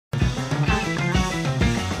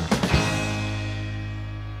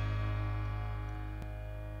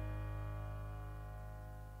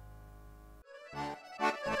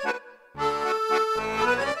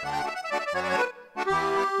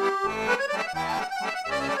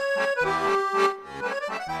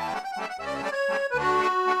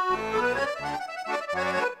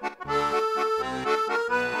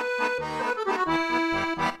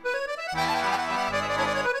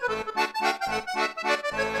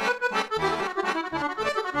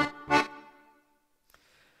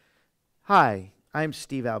Hi, I'm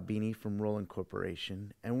Steve Albini from Roland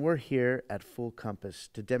Corporation, and we're here at Full Compass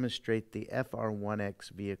to demonstrate the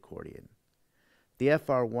FR1X V accordion. The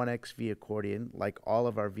FR1X V accordion, like all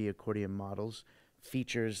of our V accordion models,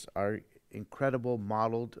 features our incredible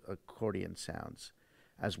modeled accordion sounds,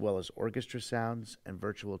 as well as orchestra sounds and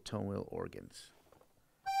virtual tone wheel organs.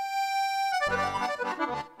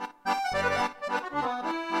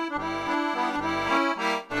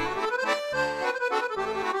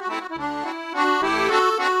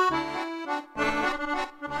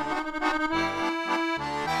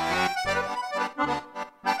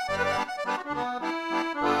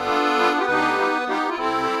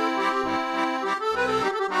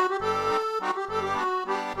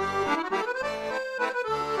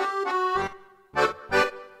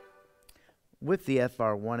 With the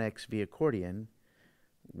FR1X V accordion,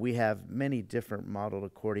 we have many different modeled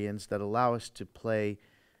accordions that allow us to play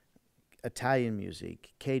Italian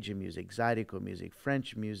music, Cajun music, Zydeco music,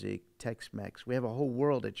 French music, Tex-Mex. We have a whole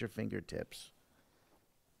world at your fingertips.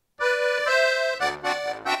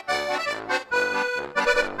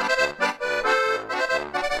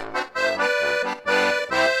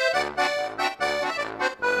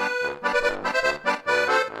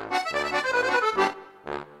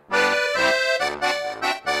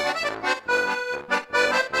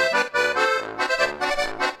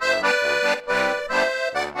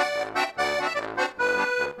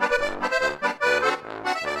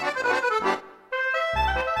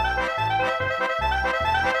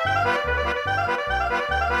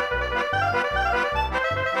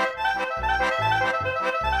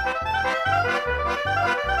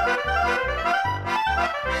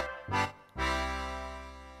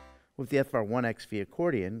 With the FR1X V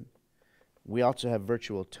accordion, we also have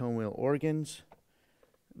virtual tone wheel organs,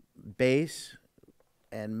 bass,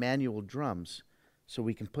 and manual drums. So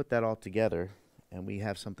we can put that all together and we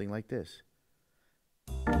have something like this.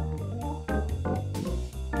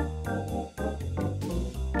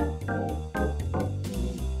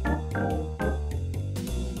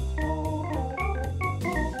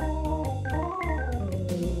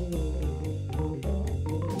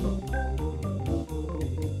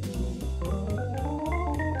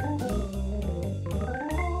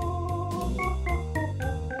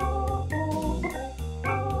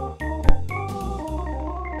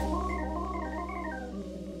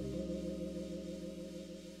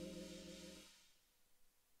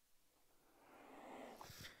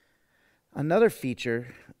 Another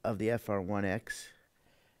feature of the FR1X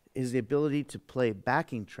is the ability to play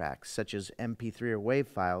backing tracks such as MP3 or WAV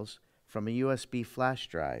files from a USB flash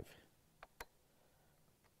drive.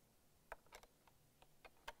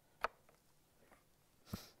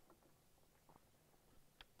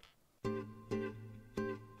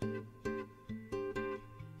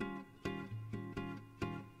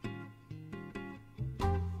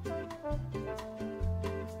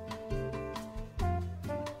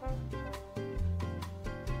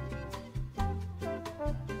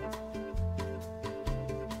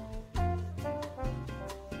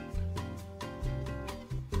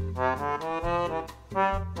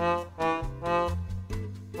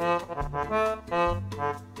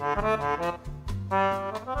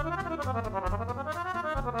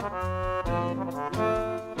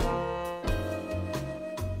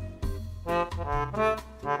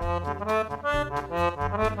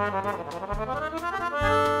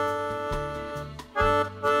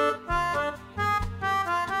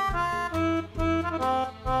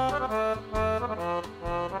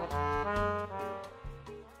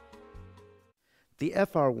 The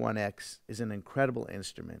FR1X is an incredible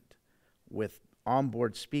instrument with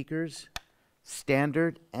onboard speakers,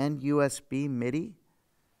 standard and USB MIDI,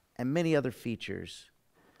 and many other features.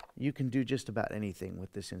 You can do just about anything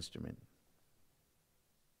with this instrument.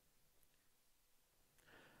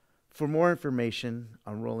 For more information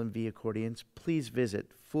on Roland V accordions, please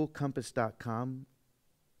visit fullcompass.com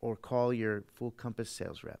or call your Full Compass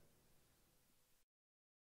sales rep.